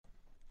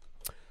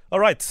All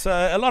right,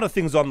 a lot of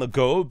things on the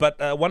go, but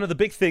one of the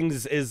big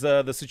things is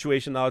the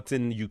situation out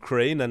in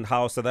Ukraine and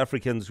how South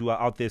Africans who are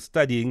out there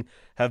studying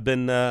have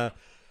been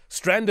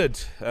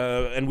stranded.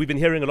 And we've been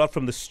hearing a lot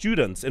from the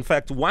students. In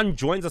fact, one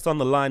joins us on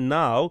the line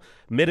now,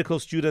 medical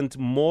student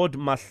Maud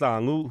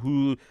Mahlangu,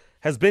 who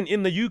has been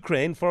in the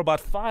Ukraine for about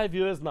 5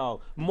 years now.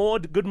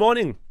 Maud, good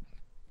morning.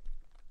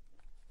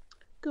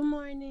 Good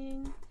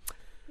morning.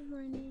 Good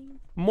morning.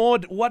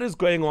 Maud, what is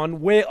going on?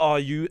 Where are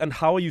you and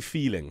how are you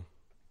feeling?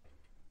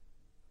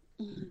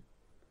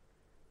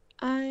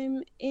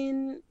 I'm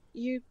in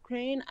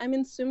Ukraine. I'm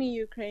in Sumy,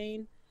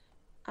 Ukraine.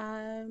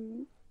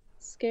 I'm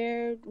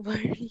scared,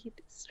 worried,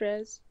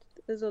 stressed.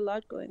 There's a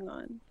lot going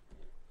on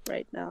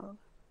right now.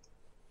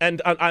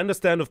 And I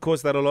understand, of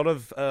course, that a lot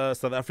of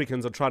South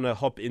Africans are trying to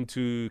hop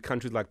into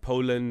countries like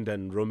Poland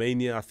and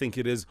Romania, I think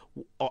it is.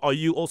 Are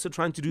you also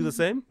trying to do the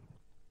same?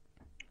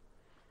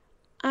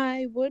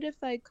 I would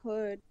if I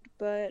could,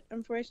 but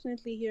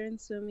unfortunately here in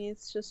Sumy,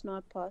 it's just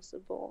not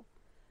possible.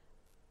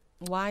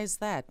 Why is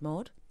that,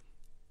 Maud?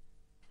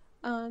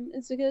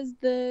 It's because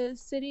the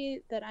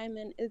city that I'm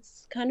in,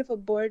 it's kind of a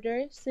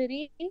border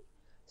city.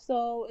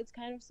 So it's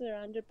kind of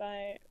surrounded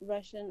by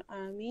Russian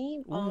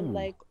army on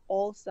like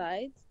all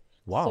sides.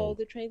 Wow. So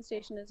the train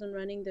station isn't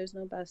running. There's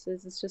no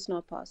buses. It's just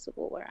not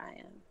possible where I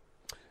am.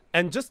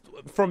 And just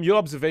from your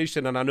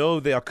observation, and I know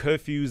there are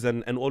curfews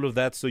and all of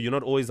that, so you're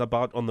not always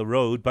about on the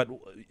road, but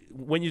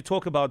when you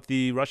talk about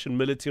the Russian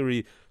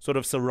military sort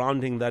of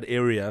surrounding that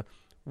area,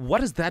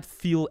 what does that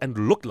feel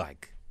and look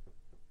like?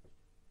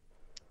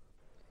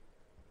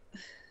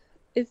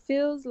 It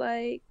feels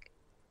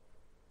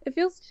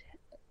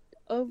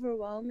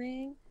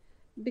overwhelming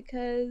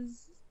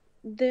because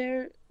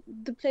the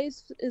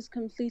place is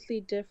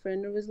completely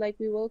different. It was like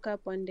we woke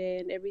up one day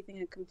and everything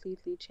had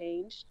completely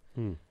changed.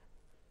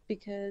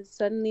 Because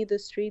suddenly the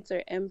streets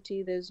are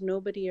empty, there's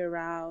nobody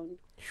around.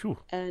 Phew.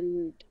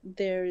 And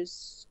there's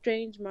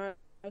strange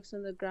marks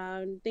on the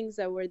ground. Things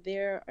that were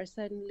there are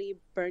suddenly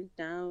burnt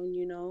down,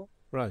 you know?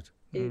 Right.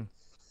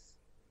 It's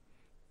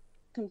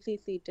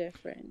completely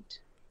different.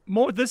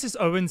 Maud, this is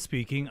Owen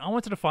speaking. I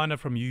wanted to find out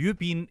from you. You've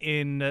been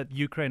in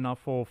Ukraine now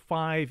for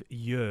 5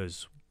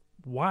 years.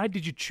 Why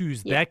did you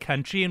choose that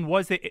country? And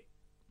was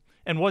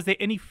there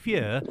any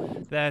fear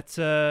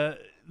that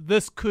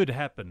this could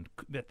happen,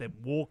 that the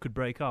war could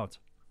break out?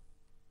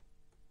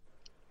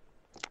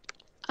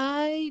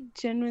 I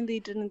genuinely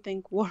didn't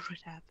think war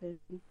would happen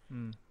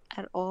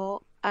at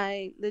all.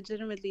 I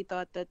legitimately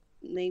thought that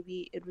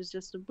maybe it was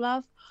just a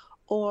bluff,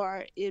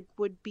 or it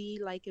would be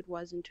like it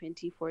was in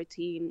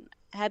 2014.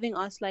 Having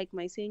asked like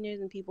my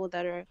seniors and people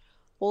that are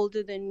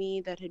older than me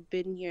that had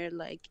been here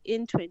like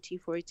in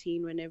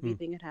 2014 when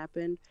everything had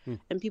happened,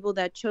 and people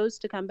that chose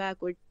to come back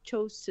or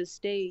chose to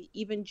stay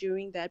even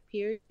during that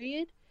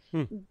period,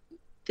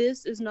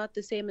 this is not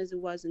the same as it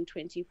was in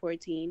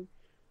 2014.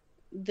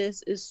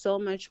 This is so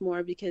much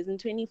more, because in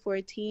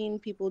 2014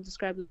 people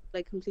described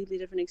like completely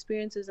different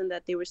experiences and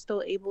that they were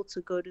still able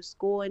to go to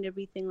school and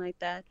everything like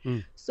that.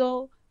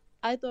 So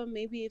I thought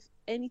maybe if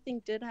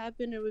anything did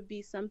happen, it would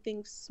be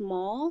something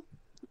small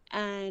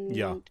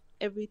and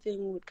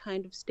everything would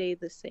kind of stay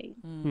the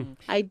same.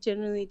 I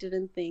genuinely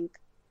didn't think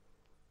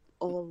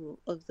all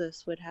of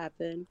this would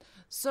happen.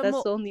 So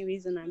that's the only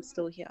reason I'm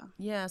still here.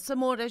 Yeah. So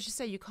Maud, as you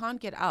say, you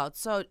can't get out.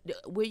 So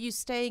were you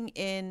staying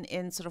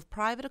in sort of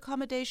private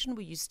accommodation?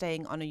 Were you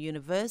staying on a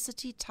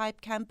university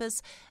type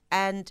campus?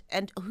 And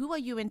who are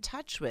you in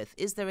touch with?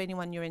 Is there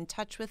anyone you're in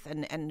touch with?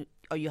 And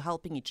are you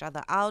helping each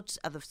other out,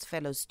 other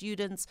fellow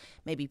students,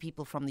 maybe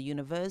people from the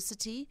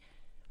university?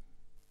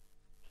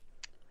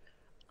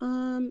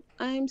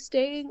 I'm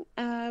staying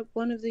at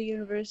one of the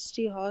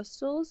university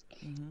hostels.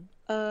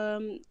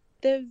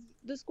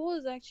 The school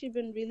has actually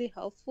been really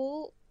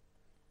helpful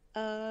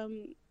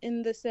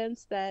in the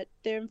sense that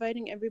they're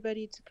inviting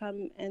everybody to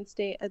come and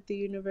stay at the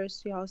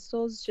university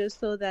hostels just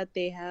so that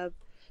they have,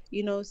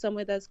 you know,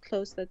 somewhere that's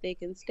close that they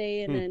can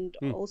stay in. And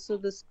also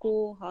the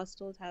school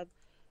hostels have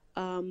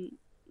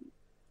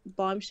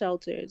bomb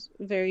shelters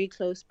very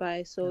close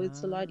by. So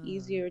it's a lot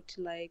easier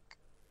to like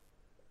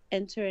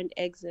enter and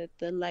exit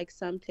than like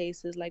some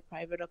places like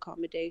private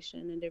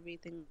accommodation and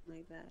everything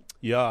like that.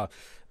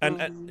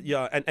 And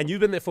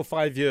you've been there for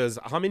 5 years.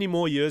 How many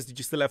more years did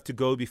you still have to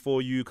go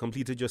before you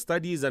completed your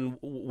studies? And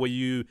were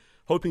you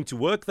hoping to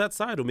work that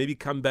side or maybe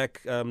come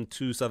back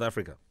to South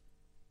Africa?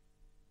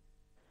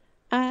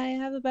 I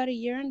have about a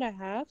year and a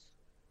half.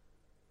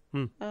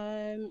 In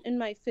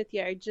my 5th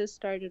year. I just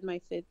started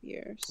my 5th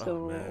year,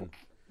 so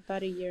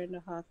about a year and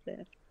a half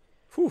left.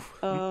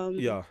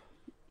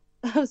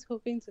 I was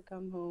hoping to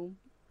come home.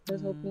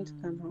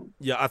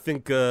 Yeah, I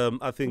think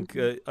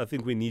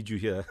we need you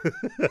here.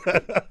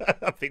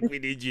 I think we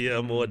need you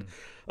here, Maud.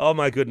 Oh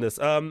my goodness.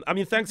 I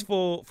mean, thanks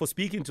for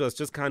speaking to us.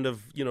 Just kind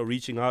of, you know,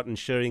 reaching out and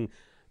sharing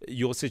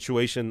your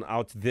situation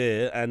out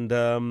there. And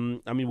I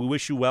mean, we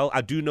wish you well.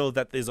 I do know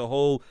that there's a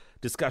whole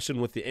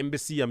discussion with the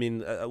embassy. I mean,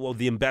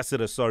 the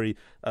ambassador. Sorry.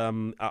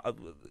 In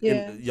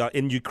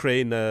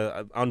Ukraine,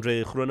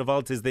 Andrei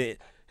Khrushchev.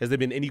 Has there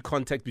been any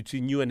contact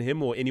between you and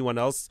him or anyone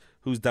else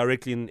who's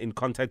directly in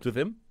contact with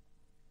him?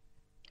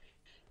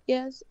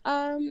 Yes.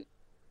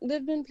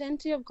 There've been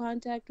plenty of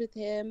contact with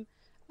him.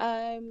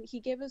 He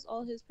gave us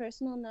all his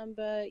personal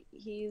number.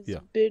 He's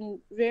Yeah. been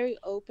very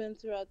open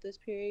throughout this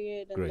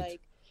period and Great.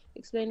 like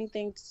explaining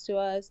things to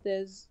us.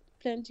 There's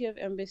plenty of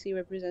embassy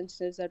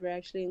representatives that we're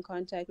actually in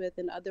contact with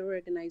in other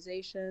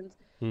organizations,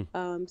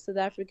 South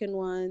African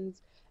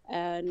ones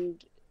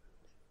and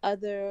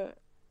other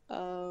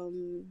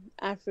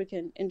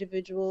African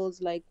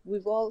individuals. Like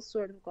we've all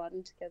sort of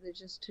gotten together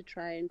just to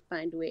try and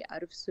find a way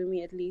out of Sumi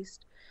at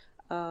least,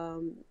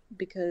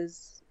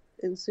 because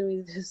in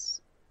Sumi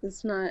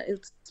it's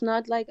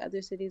not like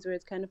other cities where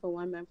it's kind of a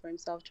one man for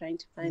himself trying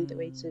to find the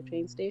way to the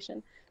train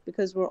station,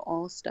 because we're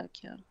all stuck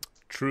here.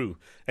 True.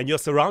 And you're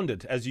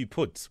surrounded, as you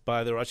put,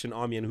 by the Russian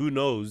army, and who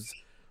knows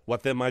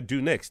what they might do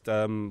next.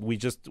 We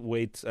just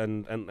wait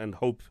and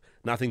hope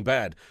nothing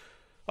bad.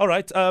 All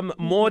right.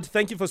 Maud,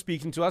 thank you for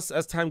speaking to us.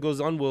 As time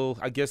goes on, we'll,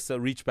 I guess,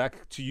 reach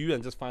back to you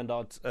and just find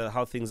out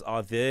how things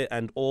are there,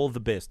 and all the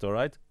best, all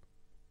right?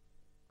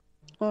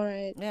 All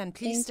right. Yeah, and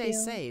please Thank stay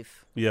you.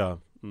 safe. Yeah.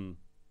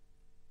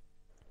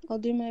 I'll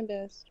do my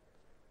best.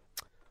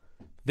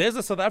 There's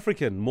a South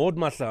African, Maud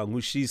Mahlang, who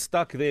she's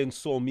stuck there in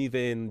Sumy,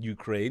 there in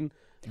Ukraine.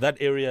 That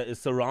area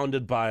is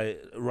surrounded by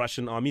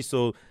Russian army,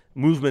 so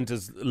movement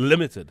is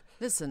limited.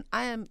 Listen,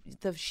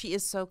 she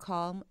is so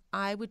calm.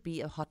 I would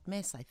be a hot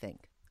mess, I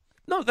think.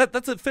 No,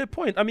 that's a fair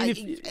point. I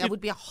mean, I would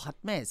be a hot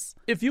mess.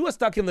 if you were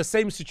stuck in the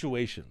same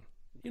situation,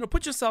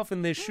 put yourself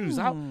in their shoes.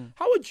 How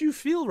would you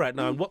feel right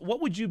now? And what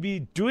would you be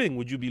doing?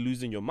 Would you be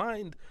losing your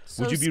mind?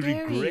 So would you be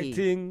scary.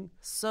 regretting?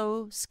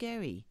 So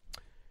scary.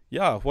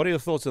 Yeah, what are your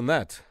thoughts on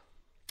that?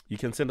 You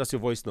can send us your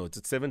voice notes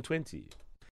at 7:20.